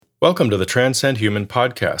Welcome to the Transcend Human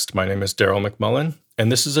podcast. My name is Daryl McMullen,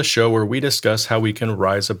 and this is a show where we discuss how we can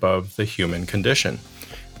rise above the human condition.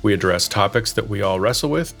 We address topics that we all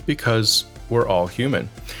wrestle with because we're all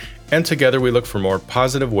human. And together we look for more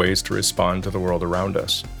positive ways to respond to the world around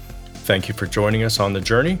us. Thank you for joining us on the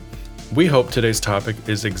journey. We hope today's topic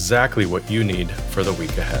is exactly what you need for the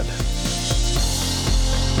week ahead.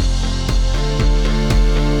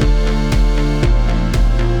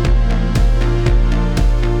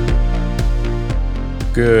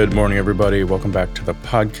 Good morning, everybody. Welcome back to the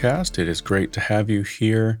podcast. It is great to have you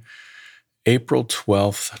here. April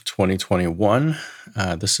 12th, 2021.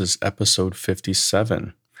 This is episode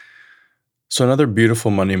 57. So another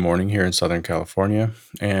beautiful Monday morning here in Southern California.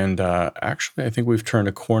 And actually, I think we've turned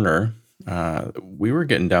a corner. We were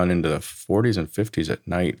getting down into the 40s and 50s at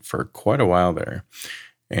night for quite a while there.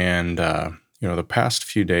 And, the past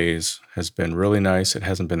few days has been really nice. It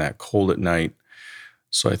hasn't been that cold at night.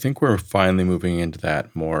 So I think we're finally moving into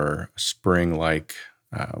that more spring-like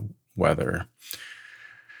weather,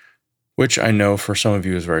 which I know for some of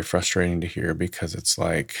you is very frustrating to hear because it's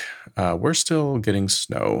like we're still getting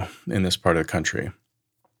snow in this part of the country.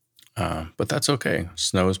 But that's okay.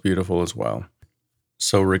 Snow is beautiful as well.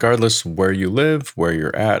 So regardless where you live, where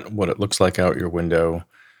you're at, what it looks like out your window,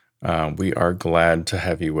 we are glad to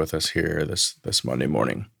have you with us here this Monday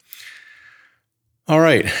morning. All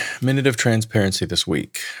right, minute of transparency this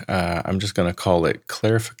week. I'm just going to call it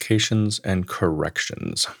clarifications and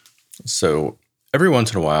corrections. So every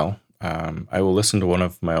once in a while, I will listen to one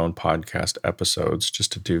of my own podcast episodes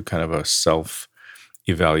just to do kind of a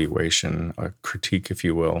self-evaluation, a critique, if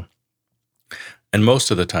you will. And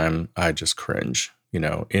most of the time, I just cringe,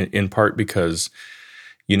 in part because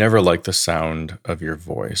you never like the sound of your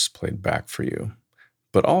voice played back for you.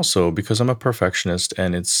 But also because I'm a perfectionist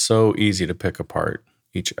and it's so easy to pick apart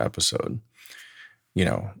each episode.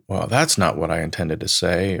 Well, that's not what I intended to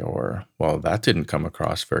say, or, well, that didn't come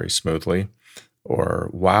across very smoothly, or,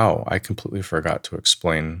 wow, I completely forgot to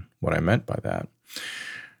explain what I meant by that.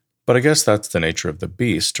 But I guess that's the nature of the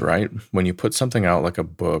beast, right? When you put something out like a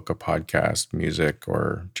book, a podcast, music,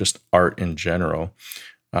 or just art in general,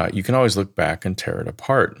 you can always look back and tear it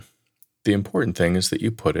apart. The important thing is that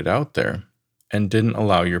you put it out there and didn't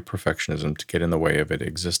allow your perfectionism to get in the way of it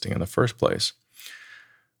existing in the first place.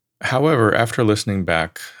 However, after listening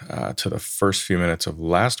back to the first few minutes of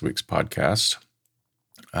last week's podcast,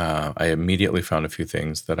 I immediately found a few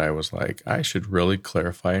things that I was like, I should really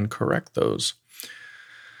clarify and correct those.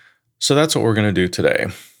 So that's what we're going to do today.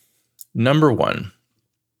 Number one,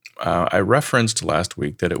 I referenced last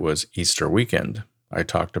week that it was Easter weekend. I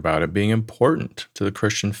talked about it being important to the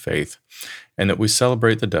Christian faith and that we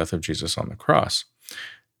celebrate the death of Jesus on the cross.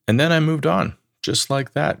 And then I moved on, just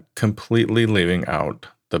like that, completely leaving out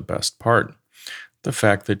the best part, the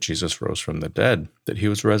fact that Jesus rose from the dead, that he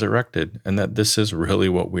was resurrected, and that this is really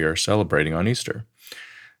what we are celebrating on Easter,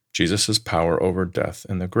 Jesus' power over death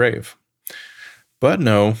and the grave. But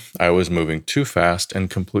no, I was moving too fast and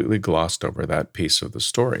completely glossed over that piece of the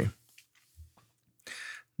story.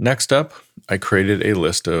 Next up, I created a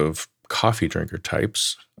list of coffee drinker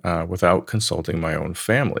types without consulting my own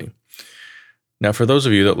family. Now, for those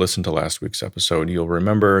of you that listened to last week's episode, you'll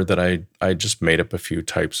remember that I just made up a few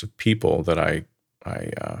types of people that I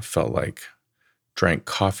felt like drank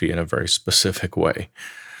coffee in a very specific way.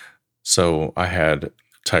 So I had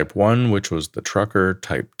type 1, which was the trucker,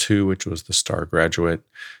 type 2, which was the star graduate,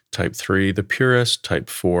 type 3, the purist, type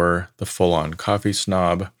 4, the full-on coffee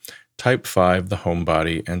snob, type 5, the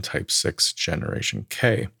homebody, and type 6, Generation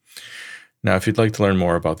K. Now, if you'd like to learn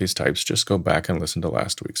more about these types, just go back and listen to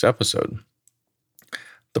last week's episode.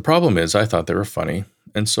 The problem is I thought they were funny,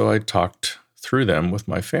 and so I talked through them with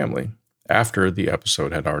my family after the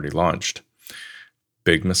episode had already launched.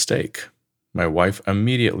 Big mistake. My wife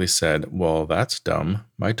immediately said, well, that's dumb.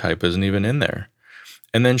 My type isn't even in there.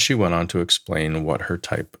 And then she went on to explain what her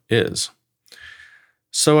type is.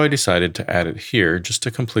 So I decided to add it here just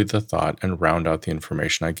to complete the thought and round out the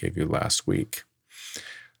information I gave you last week.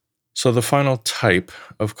 So the final type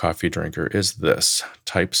of coffee drinker is this,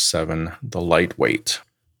 type 7, the lightweight.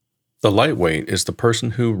 The lightweight is the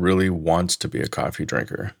person who really wants to be a coffee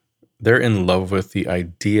drinker. They're in love with the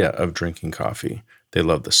idea of drinking coffee. They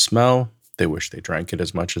love the smell. They wish they drank it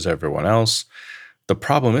as much as everyone else. The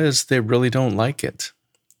problem is they really don't like it.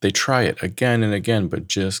 They try it again and again, but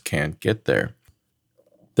just can't get there.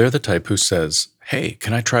 They're the type who says, hey,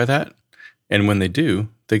 can I try that? And when they do,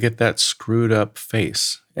 they get that screwed up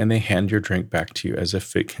face and they hand your drink back to you as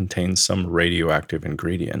if it contains some radioactive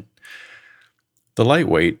ingredient. The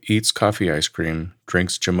lightweight eats coffee ice cream,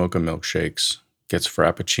 drinks Jamocha milkshakes, gets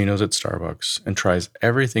frappuccinos at Starbucks, and tries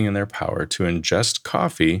everything in their power to ingest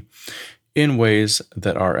coffee in ways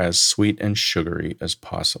that are as sweet and sugary as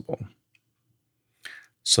possible.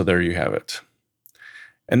 So there you have it.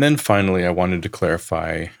 And then finally, I wanted to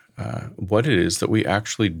clarify what it is that we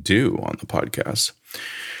actually do on the podcast.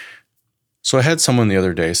 So I had someone the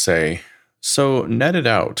other day say, so net it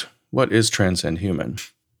out, what is Transcend Human?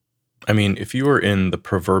 I mean, if you were in the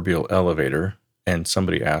proverbial elevator and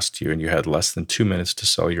somebody asked you and you had less than 2 minutes to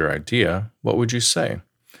sell your idea, what would you say?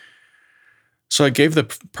 So I gave the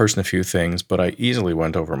person a few things, but I easily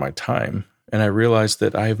went over my time, and I realized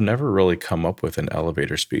that I have never really come up with an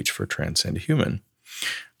elevator speech for Transcend Human.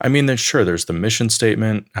 I mean, there's the mission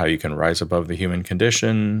statement, how you can rise above the human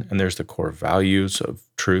condition, and there's the core values of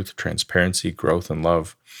truth, transparency, growth, and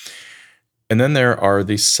love. And then there are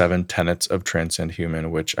the 7 tenets of Transcend Human,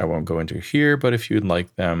 which I won't go into here, but if you'd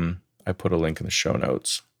like them, I put a link in the show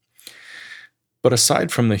notes. But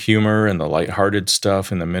aside from the humor and the lighthearted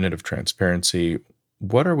stuff in the Minute of Transparency,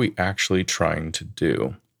 what are we actually trying to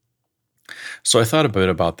do? So I thought a bit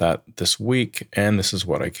about that this week, and this is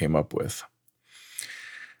what I came up with.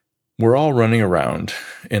 We're all running around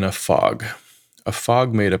in a fog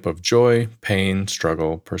made up of joy, pain,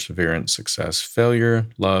 struggle, perseverance, success, failure,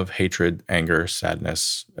 love, hatred, anger,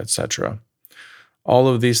 sadness, etc. All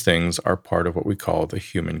of these things are part of what we call the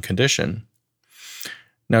human condition.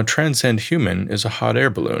 Now, Transcend Human is a hot air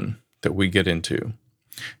balloon that we get into.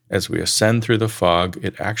 As we ascend through the fog,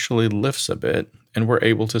 it actually lifts a bit, and we're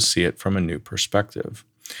able to see it from a new perspective.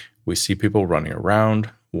 We see people running around,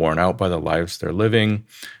 worn out by the lives they're living,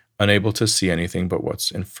 unable to see anything but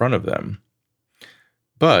what's in front of them.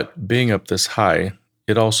 But being up this high,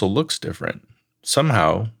 it also looks different.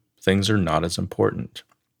 Somehow, things are not as important.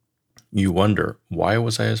 You wonder, why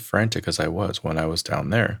was I as frantic as I was when I was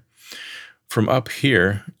down there? From up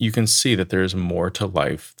here, you can see that there is more to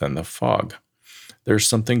life than the fog. There's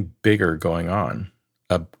something bigger going on,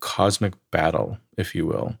 a cosmic battle, if you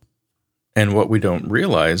will. And what we don't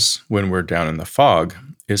realize when we're down in the fog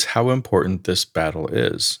is how important this battle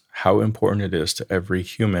is, how important it is to every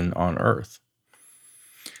human on Earth.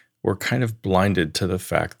 We're kind of blinded to the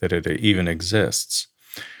fact that it even exists.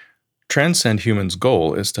 Transcend Human's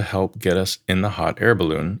goal is to help get us in the hot air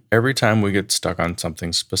balloon every time we get stuck on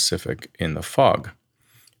something specific in the fog.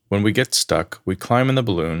 When we get stuck, we climb in the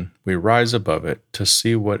balloon, we rise above it to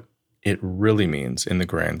see what it really means in the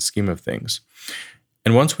grand scheme of things.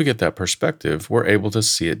 And once we get that perspective, we're able to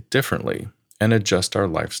see it differently and adjust our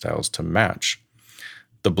lifestyles to match.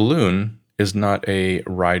 The balloon is not a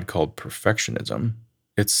ride called perfectionism.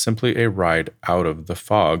 It's simply a ride out of the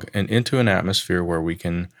fog and into an atmosphere where we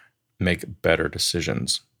can make better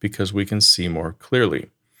decisions because we can see more clearly.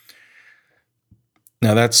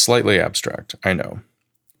 Now, that's slightly abstract, I know,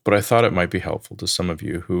 but I thought it might be helpful to some of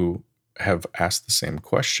you who have asked the same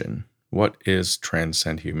question. What is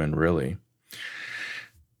Transcend Human really?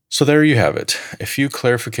 So there you have it, a few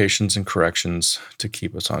clarifications and corrections to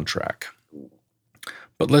keep us on track.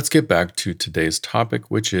 But let's get back to today's topic,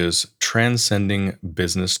 which is transcending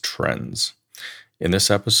business trends. In this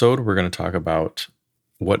episode, we're going to talk about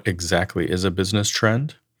what exactly is a business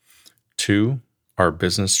trend. 2, are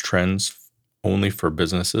business trends only for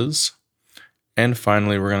businesses? And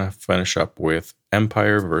finally, we're going to finish up with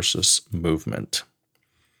empire versus movement.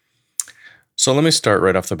 So let me start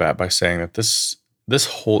right off the bat by saying that this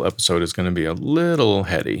whole episode is going to be a little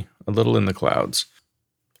heady, a little in the clouds.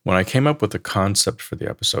 When I came up with the concept for the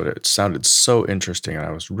episode, it sounded so interesting and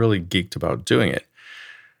I was really geeked about doing it.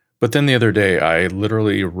 But then the other day, I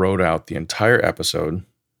literally wrote out the entire episode,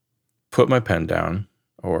 put my pen down,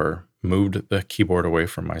 or moved the keyboard away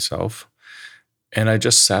from myself, and I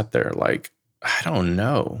just sat there like, I don't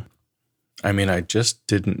know. I mean, I just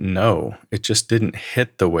didn't know. It just didn't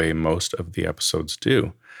hit the way most of the episodes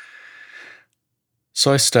do.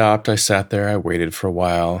 So I stopped, I sat there, I waited for a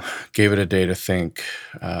while, gave it a day to think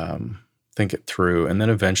it through, and then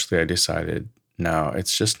eventually I decided, no,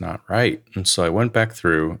 it's just not right. And so I went back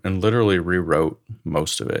through and literally rewrote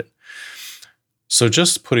most of it. So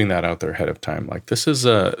just putting that out there ahead of time, like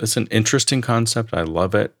it's an interesting concept. I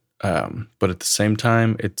love it. But at the same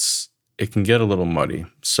time, it can get a little muddy.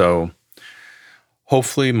 So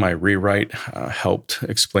hopefully my rewrite helped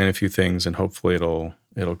explain a few things, and hopefully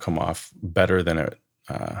it'll come off better than it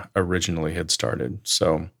originally had started.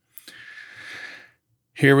 So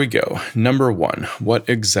here we go. Number 1, what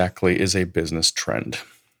exactly is a business trend?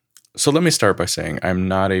 So let me start by saying I'm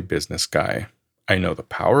not a business guy. I know the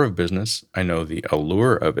power of business. I know the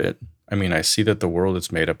allure of it. I mean, I see that the world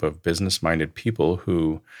is made up of business-minded people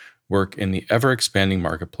who work in the ever-expanding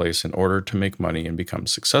marketplace in order to make money and become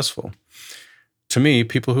successful. To me,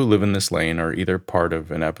 people who live in this lane are either part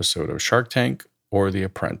of an episode of Shark Tank or The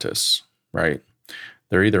Apprentice, right?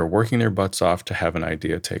 They're either working their butts off to have an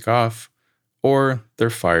idea take off, or they're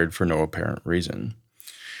fired for no apparent reason.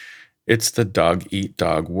 It's the dog eat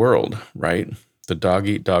dog world, right? The dog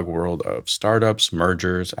eat dog world of startups,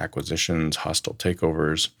 mergers, acquisitions, hostile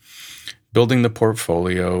takeovers, building the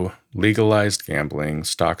portfolio, legalized gambling,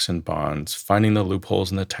 stocks and bonds, finding the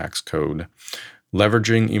loopholes in the tax code,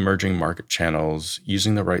 leveraging emerging market channels,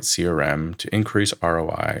 using the right CRM to increase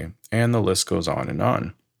ROI, and the list goes on and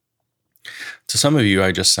on. To some of you,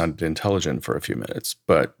 I just sounded intelligent for a few minutes,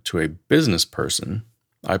 but to a business person,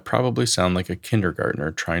 I probably sound like a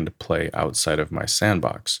kindergartner trying to play outside of my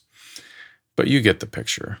sandbox. But you get the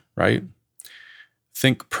picture, right?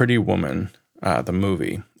 Think Pretty Woman, the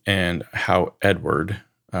movie, and how Edward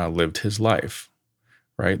lived his life,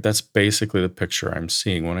 right? That's basically the picture I'm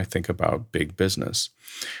seeing when I think about big business.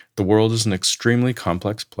 The world is an extremely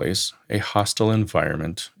complex place, a hostile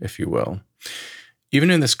environment, if you will.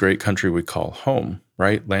 Even in this great country we call home,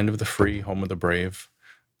 right? Land of the free, home of the brave.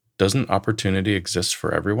 Doesn't opportunity exist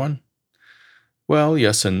for everyone? Well,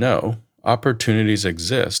 yes and no. Opportunities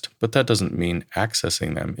exist, but that doesn't mean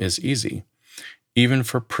accessing them is easy. Even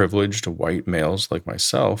for privileged white males like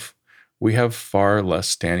myself, we have far less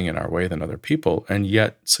standing in our way than other people, and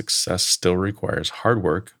yet success still requires hard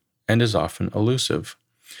work and is often elusive.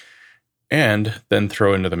 And then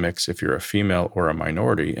throw into the mix if you're a female or a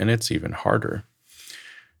minority, and it's even harder.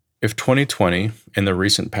 If 2020 in the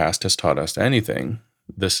recent past has taught us anything,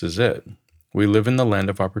 this is it. We live in the land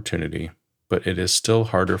of opportunity, but it is still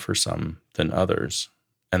harder for some than others,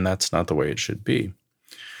 and that's not the way it should be.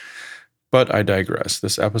 But I digress.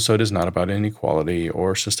 This episode is not about inequality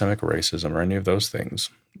or systemic racism or any of those things.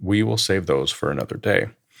 We will save those for another day.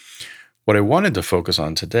 What I wanted to focus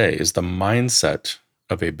on today is the mindset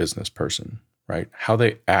of a business person, right? How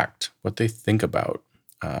they act, what they think about,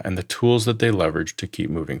 and the tools that they leverage to keep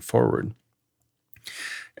moving forward.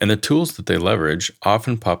 And the tools that they leverage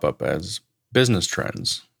often pop up as business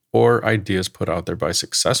trends or ideas put out there by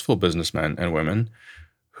successful businessmen and women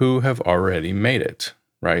who have already made it,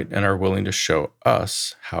 right? And are willing to show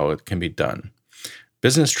us how it can be done.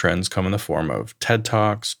 Business trends come in the form of TED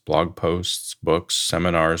Talks, blog posts, books,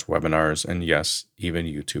 seminars, webinars, and yes, even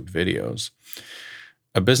YouTube videos.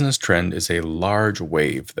 A business trend is a large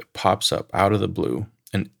wave that pops up out of the blue,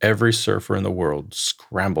 and every surfer in the world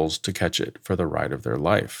scrambles to catch it for the ride of their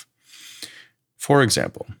life. For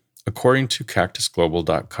example, according to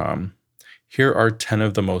cactusglobal.com, here are 10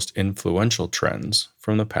 of the most influential trends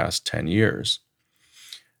from the past 10 years.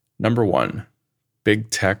 Number 1, big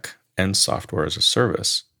tech and software as a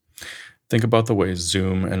service. Think about the way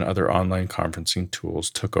Zoom and other online conferencing tools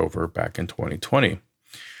took over back in 2020.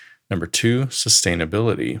 Number 2,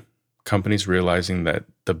 sustainability. Companies realizing that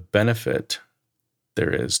the benefit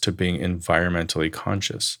there is to being environmentally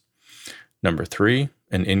conscious. Number 3,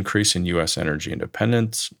 an increase in U.S. energy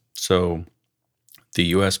independence. So the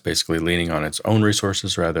U.S. basically leaning on its own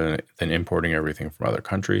resources rather than importing everything from other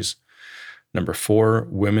countries. Number 4,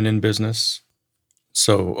 women in business.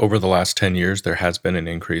 So over the last 10 years, there has been an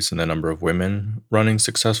increase in the number of women running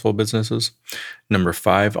successful businesses. Number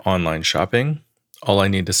 5, online shopping. All I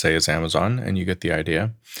need to say is Amazon, and you get the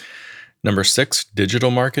idea. Number 6,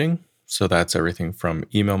 digital marketing. So that's everything from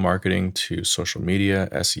email marketing to social media,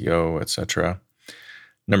 SEO, etc.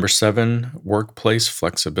 Number 7, workplace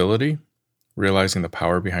flexibility, realizing the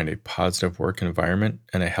power behind a positive work environment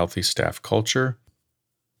and a healthy staff culture.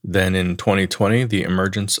 Then in 2020, the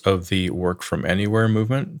emergence of the work from anywhere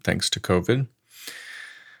movement, thanks to COVID.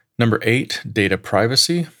 Number 8, data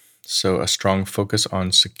privacy. So a strong focus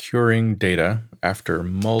on securing data after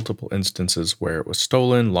multiple instances where it was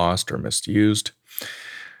stolen, lost, or misused.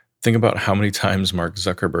 Think about how many times Mark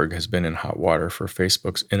Zuckerberg has been in hot water for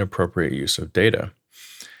Facebook's inappropriate use of data.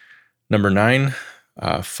 Number 9,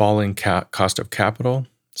 falling cost of capital.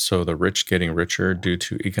 So the rich getting richer due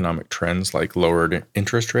to economic trends like lowered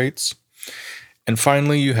interest rates. And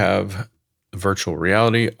finally, you have virtual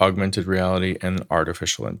reality, augmented reality, and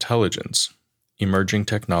artificial intelligence, emerging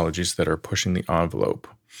technologies that are pushing the envelope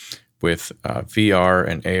with VR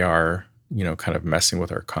and AR, kind of messing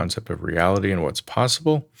with our concept of reality and what's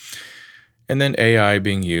possible. And then AI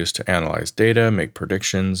being used to analyze data, make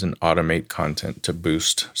predictions, and automate content to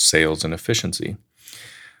boost sales and efficiency.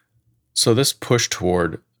 So this push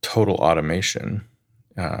toward total automation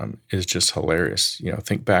is just hilarious.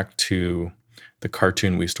 Think back to the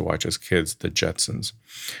cartoon we used to watch as kids, The Jetsons.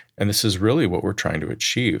 And this is really what we're trying to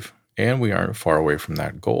achieve. And we aren't far away from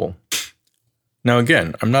that goal. Now,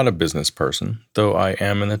 again, I'm not a business person, though I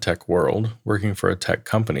am in the tech world working for a tech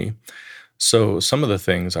company. So, some of the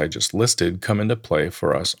things I just listed come into play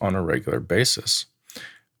for us on a regular basis.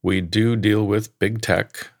 We do deal with big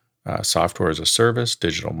tech, software as a service,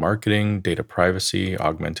 digital marketing, data privacy,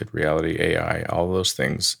 augmented reality, AI, all those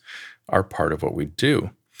things are part of what we do.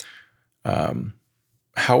 Um,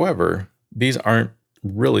 However, these aren't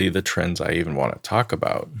really the trends I even want to talk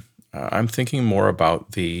about. I'm thinking more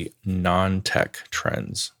about the non tech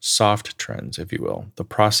trends, soft trends, if you will, the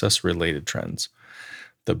process related trends,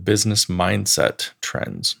 the business mindset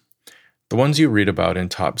trends, the ones you read about in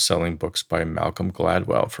top selling books by Malcolm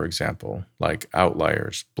Gladwell, for example, like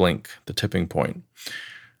Outliers, Blink, The Tipping Point,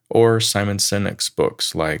 or Simon Sinek's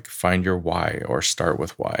books like Find Your Why or Start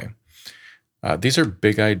with Why. These are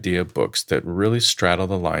big idea books that really straddle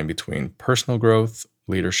the line between personal growth,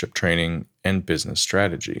 leadership training, and business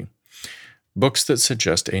strategy. Books that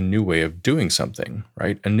suggest a new way of doing something,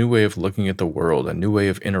 right? A new way of looking at the world, a new way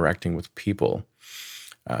of interacting with people.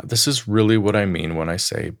 This is really what I mean when I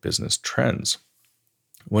say business trends.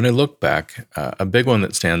 When I look back, a big one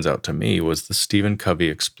that stands out to me was the Stephen Covey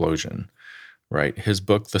explosion, right? His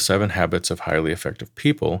book, The 7 Habits of Highly Effective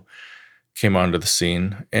People, came onto the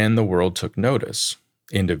scene and the world took notice.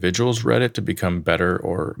 Individuals read it to become better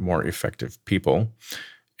or more effective people,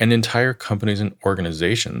 and entire companies and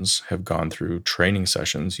organizations have gone through training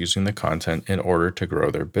sessions using the content in order to grow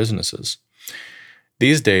their businesses.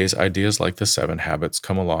 These days, ideas like the 7 habits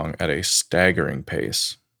come along at a staggering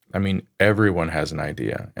pace. I mean, everyone has an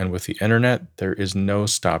idea, and with the internet, there is no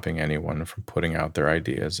stopping anyone from putting out their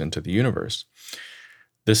ideas into the universe.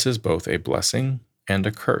 This is both a blessing and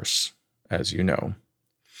a curse, as you know.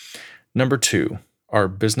 Number 2, are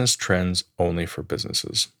business trends only for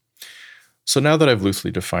businesses? So now that I've loosely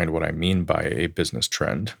defined what I mean by a business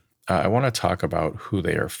trend, I want to talk about who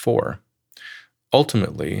they are for.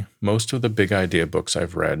 Ultimately, most of the big idea books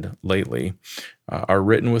I've read lately are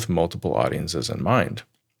written with multiple audiences in mind.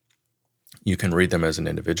 You can read them as an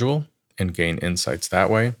individual and gain insights that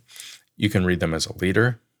way. You can read them as a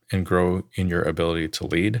leader and grow in your ability to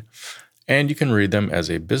lead. And you can read them as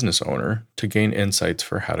a business owner to gain insights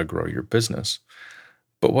for how to grow your business.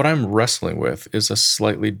 But what I'm wrestling with is a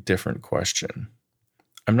slightly different question.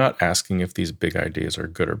 I'm not asking if these big ideas are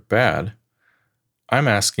good or bad. I'm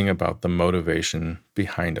asking about the motivation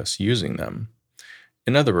behind us using them.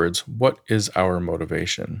 In other words, what is our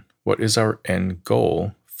motivation? What is our end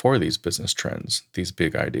goal for these business trends, these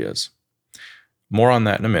big ideas? More on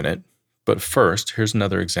that in a minute, but first, here's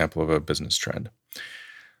another example of a business trend.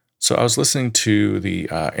 So I was listening to the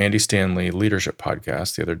Andy Stanley Leadership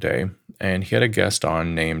Podcast the other day, and he had a guest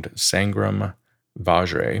on named Sangram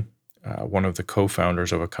Vajre, one of the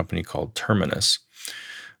co-founders of a company called Terminus.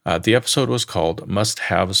 The episode was called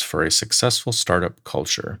Must-Haves for a Successful Startup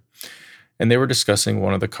Culture. And they were discussing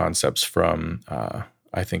one of the concepts from,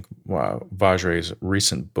 Vajre's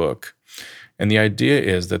recent book. And the idea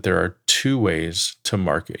is that there are 2 ways to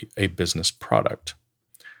market a business product.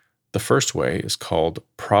 The first way is called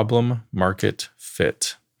problem market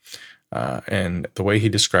fit. And the way he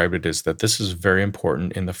described it is that this is very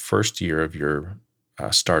important in the first year of your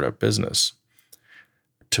startup business,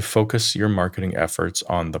 to focus your marketing efforts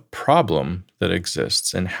on the problem that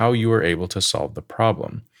exists and how you are able to solve the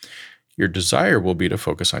problem. Your desire will be to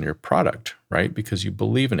focus on your product, right? Because you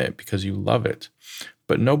believe in it, because you love it.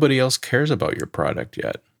 But nobody else cares about your product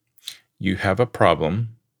yet. You have a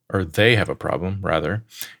problem, or they have a problem, rather,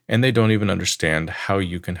 and they don't even understand how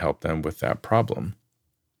you can help them with that problem.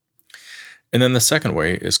 And then the second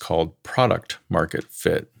way is called product market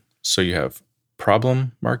fit. So you have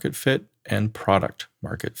problem market fit and product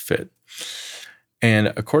market fit.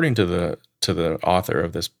 And according to the author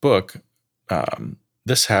of this book,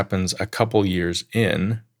 this happens a couple years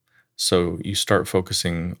in. So you start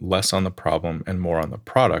focusing less on the problem and more on the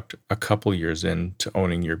product a couple years into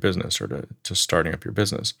owning your business or to starting up your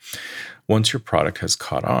business. Once your product has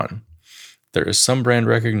caught on, there is some brand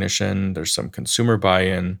recognition, there's some consumer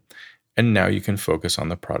buy-in, and now you can focus on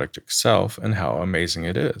the product itself and how amazing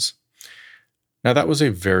it is. Now, that was a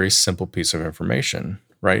very simple piece of information,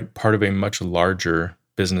 right? Part of a much larger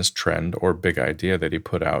business trend or big idea that he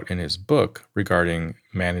put out in his book regarding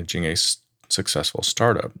managing a successful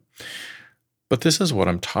startup. But this is what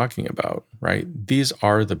I'm talking about, right? These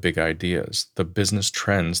are the big ideas, the business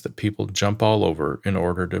trends that people jump all over in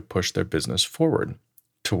order to push their business forward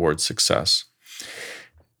towards success.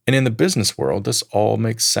 And in the business world, this all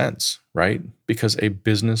makes sense, right? Because a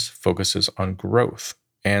business focuses on growth,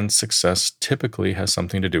 and success typically has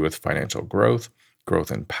something to do with financial growth,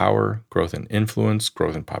 growth in power, growth in influence,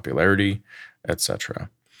 growth in popularity, etc.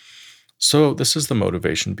 So this is the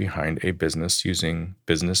motivation behind a business using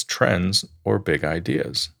business trends or big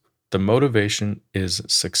ideas. The motivation is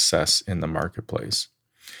success in the marketplace.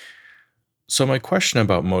 So my question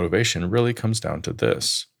about motivation really comes down to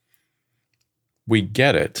this. We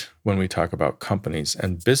get it when we talk about companies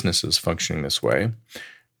and businesses functioning this way,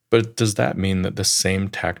 but does that mean that the same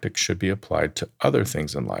tactic should be applied to other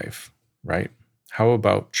things in life, right? How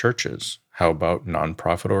about churches? How about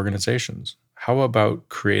nonprofit organizations? How about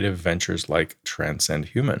creative ventures like Transcend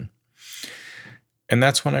Human? And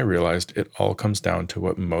that's when I realized it all comes down to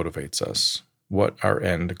what motivates us, what our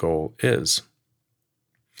end goal is.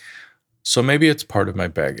 So maybe it's part of my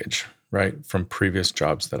baggage, right, from previous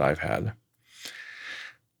jobs that I've had.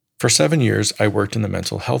 For 7 years, I worked in the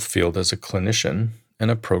mental health field as a clinician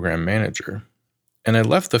and a program manager. And I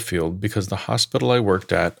left the field because the hospital I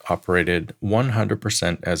worked at operated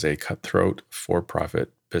 100% as a cutthroat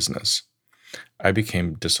for-profit business. I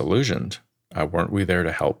became disillusioned. Weren't we there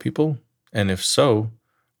to help people? And if so,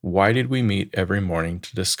 why did we meet every morning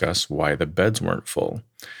to discuss why the beds weren't full?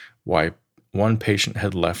 Why one patient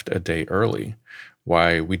had left a day early?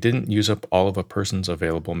 Why we didn't use up all of a person's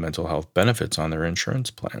available mental health benefits on their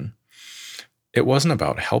insurance plan? It wasn't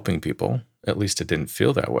about helping people, at least it didn't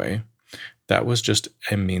feel that way. That was just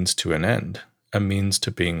a means to an end, a means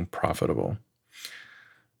to being profitable.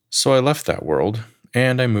 So I left that world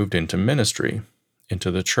and I moved into ministry,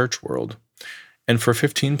 into the church world. And for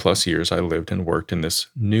 15 plus years, I lived and worked in this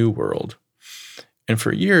new world. And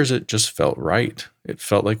for years, it just felt right. It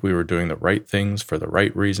felt like we were doing the right things for the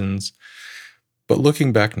right reasons. But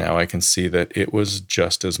looking back now, I can see that it was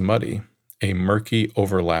just as muddy, a murky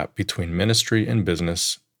overlap between ministry and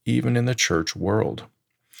business, even in the church world.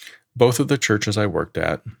 Both of the churches I worked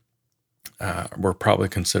at were probably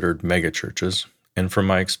considered mega churches. And from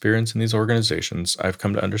my experience in these organizations, I've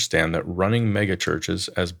come to understand that running mega churches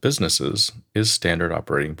as businesses is standard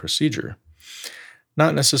operating procedure.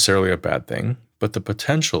 Not necessarily a bad thing, but the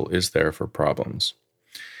potential is there for problems.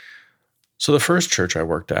 So the first church I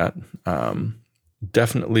worked at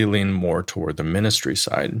definitely leaned more toward the ministry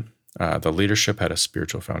side. The leadership had a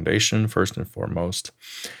spiritual foundation, first and foremost.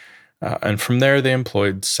 And from there, they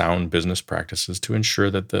employed sound business practices to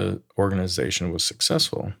ensure that the organization was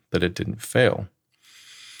successful, that it didn't fail.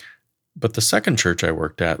 But the second church I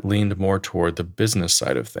worked at leaned more toward the business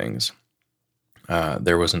side of things.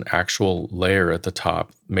 There was an actual layer at the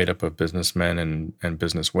top made up of businessmen and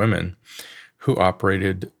businesswomen who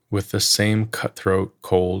operated with the same cutthroat,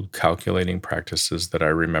 cold, calculating practices that I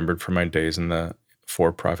remembered from my days in the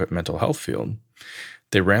for-profit mental health field.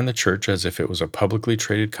 They ran the church as if it was a publicly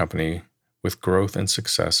traded company with growth and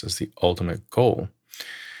success as the ultimate goal.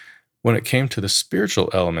 When it came to the spiritual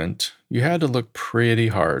element, you had to look pretty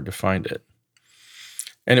hard to find it.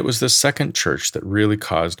 And it was this second church that really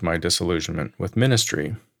caused my disillusionment with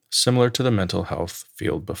ministry, similar to the mental health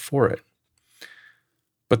field before it.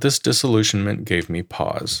 But this disillusionment gave me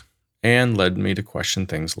pause and led me to question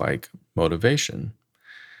things like motivation.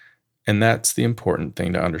 And that's the important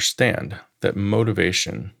thing to understand, that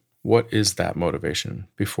motivation, what is that motivation,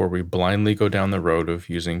 before we blindly go down the road of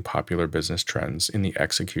using popular business trends in the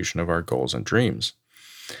execution of our goals and dreams.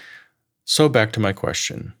 So back to my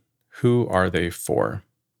question, who are they for?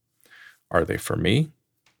 Are they for me?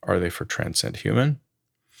 Are they for Transcend Human?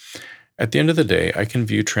 At the end of the day, I can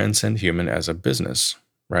view Transcend Human as a business,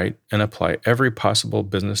 right? And apply every possible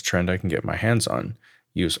business trend I can get my hands on.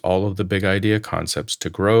 Use all of the big idea concepts to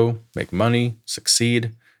grow, make money,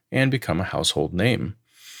 succeed, and become a household name.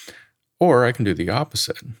 Or I can do the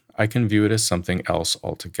opposite. I can view it as something else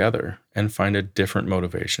altogether and find a different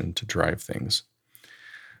motivation to drive things.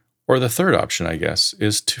 Or the third option, I guess,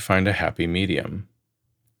 is to find a happy medium,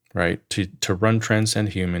 right? To run Transcend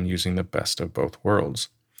Human using the best of both worlds.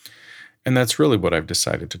 And that's really what I've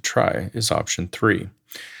decided to try, is option 3.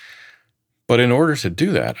 But in order to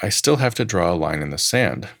do that, I still have to draw a line in the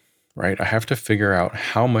sand, right? I have to figure out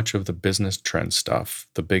how much of the business trend stuff,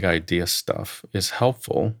 the big idea stuff, is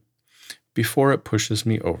helpful before it pushes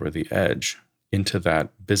me over the edge into that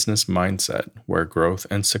business mindset where growth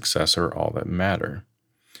and success are all that matter.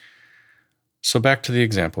 So back to the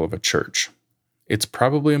example of a church. It's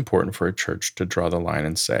probably important for a church to draw the line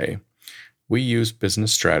and say, we use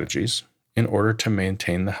business strategies in order to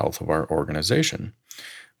maintain the health of our organization,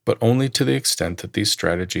 but only to the extent that these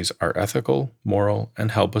strategies are ethical, moral,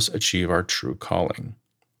 and help us achieve our true calling.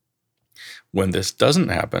 When this doesn't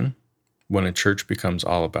happen, when a church becomes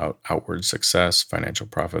all about outward success, financial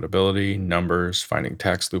profitability, numbers, finding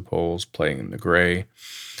tax loopholes, playing in the gray,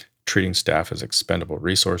 treating staff as expendable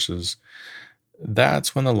resources,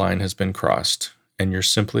 that's when the line has been crossed, and you're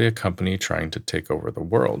simply a company trying to take over the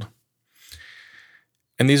world.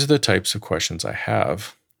 And these are the types of questions I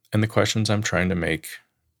have, and the questions I'm trying to make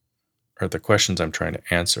or the questions I'm trying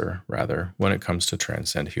to answer, rather, when it comes to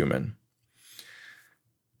Transcend Human.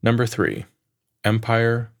 Number 3,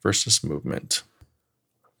 empire versus movement.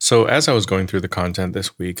 So as I was going through the content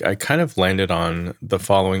this week, I kind of landed on the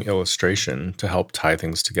following illustration to help tie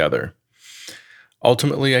things together.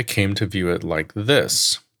 Ultimately, I came to view it like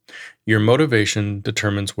this. Your motivation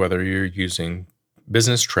determines whether you're using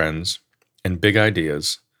business trends and big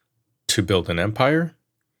ideas to build an empire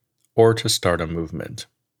or to start a movement.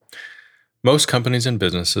 Most companies and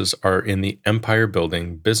businesses are in the empire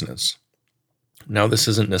building business. Now, this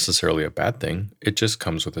isn't necessarily a bad thing. It just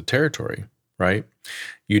comes with the territory, right?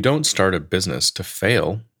 You don't start a business to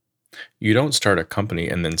fail. You don't start a company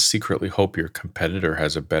and then secretly hope your competitor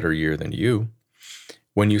has a better year than you.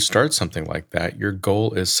 When you start something like that, your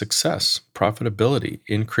goal is success, profitability,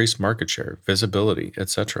 increased market share, visibility,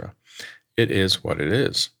 etc. It is what it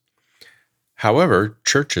is. However,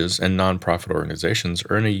 churches and nonprofit organizations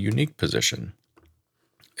are in a unique position.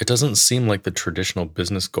 It doesn't seem like the traditional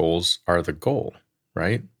business goals are the goal,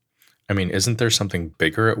 right? I mean, isn't there something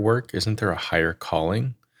bigger at work? Isn't there a higher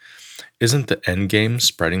calling? Isn't the end game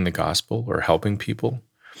spreading the gospel or helping people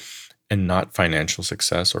and not financial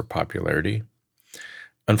success or popularity?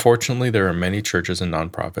 Unfortunately, there are many churches and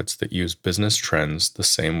nonprofits that use business trends the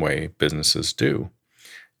same way businesses do.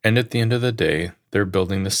 And at the end of the day, they're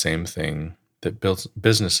building the same thing that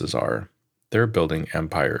businesses are. They're building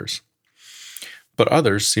empires. But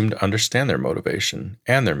others seem to understand their motivation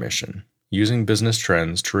and their mission, using business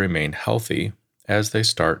trends to remain healthy as they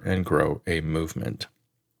start and grow a movement.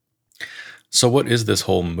 So what is this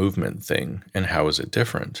whole movement thing, and how is it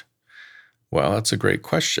different? Well, that's a great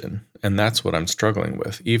question, and that's what I'm struggling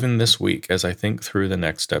with, even this week as I think through the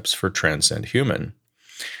next steps for Transcend Human.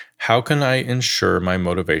 How can I ensure my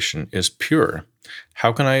motivation is pure?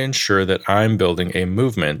 How can I ensure that I'm building a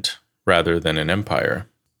movement rather than an empire?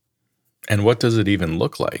 And what does it even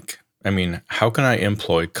look like? I mean, how can I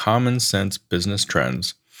employ common sense business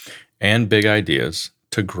trends and big ideas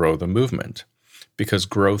to grow the movement? Because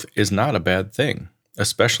growth is not a bad thing,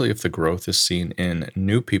 especially if the growth is seen in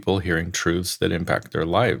new people hearing truths that impact their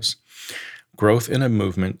lives. Growth in a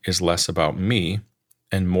movement is less about me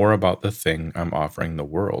and more about the thing I'm offering the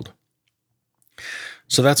world.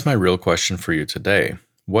 So that's my real question for you today.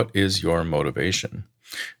 What is your motivation?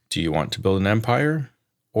 Do you want to build an empire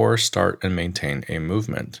or start and maintain a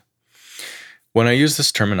movement? When I use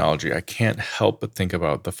this terminology, I can't help but think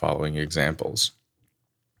about the following examples.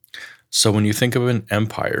 So when you think of an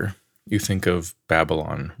empire, you think of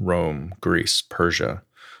Babylon, Rome, Greece, Persia,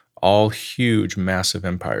 all huge, massive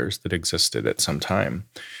empires that existed at some time.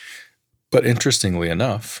 But interestingly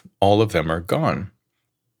enough, all of them are gone.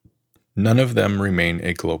 None of them remain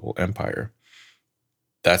a global empire.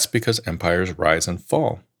 That's because empires rise and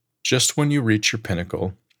fall. Just when you reach your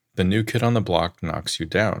pinnacle, the new kid on the block knocks you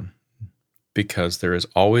down, because there is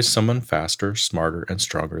always someone faster, smarter, and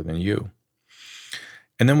stronger than you.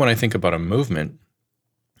 And then when I think about a movement,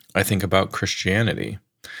 I think about Christianity,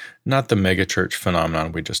 not the megachurch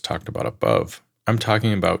phenomenon we just talked about above. I'm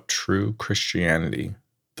talking about true Christianity,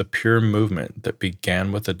 the pure movement that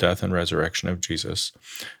began with the death and resurrection of Jesus,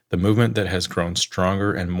 the movement that has grown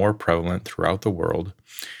stronger and more prevalent throughout the world,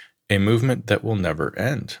 a movement that will never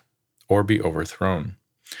end or be overthrown,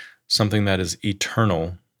 something that is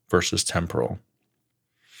eternal versus temporal.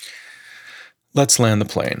 Let's land the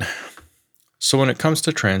plane. So when it comes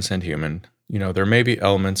to Transcend Human, there may be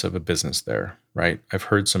elements of a business there, right? I've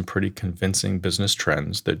heard some pretty convincing business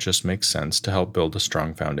trends that just make sense to help build a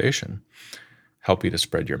strong foundation, help you to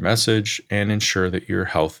spread your message, and ensure that you're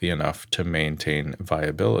healthy enough to maintain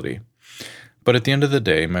viability. But at the end of the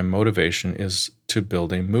day, my motivation is to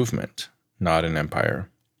build a movement, not an empire.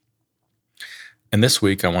 And this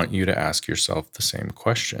week, I want you to ask yourself the same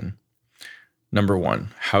question. Number 1,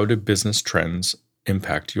 how do business trends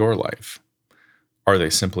impact your life? Are they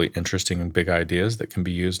simply interesting and big ideas that can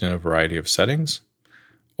be used in a variety of settings?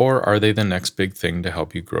 Or are they the next big thing to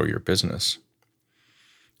help you grow your business?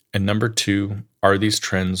 And number 2, are these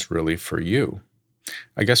trends really for you?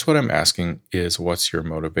 I guess what I'm asking is, what's your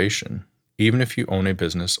motivation? Even if you own a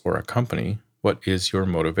business or a company, what is your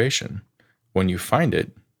motivation? When you find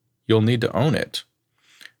it, you'll need to own it.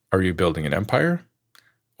 Are you building an empire?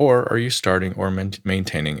 Or are you starting or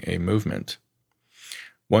maintaining a movement?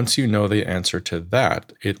 Once you know the answer to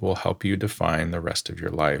that, it will help you define the rest of your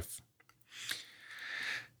life.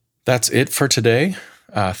 That's it for today.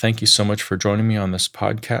 Thank you so much for joining me on this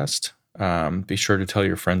podcast. Be sure to tell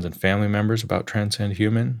your friends and family members about Transcend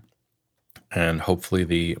Human and hopefully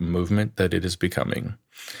the movement that it is becoming.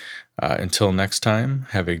 Until next time,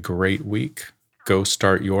 have a great week. Go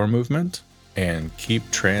start your movement, and keep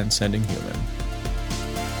transcending human.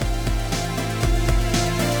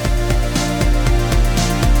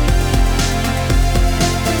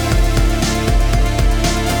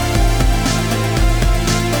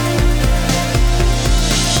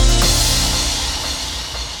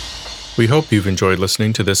 We hope you've enjoyed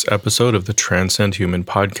listening to this episode of the Transcend Human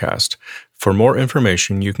podcast. For more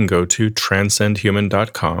information, you can go to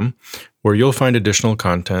transcendhuman.com, where you'll find additional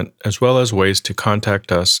content as well as ways to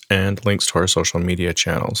contact us and links to our social media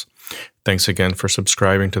channels. Thanks again for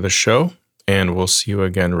subscribing to the show, and we'll see you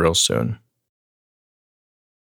again real soon.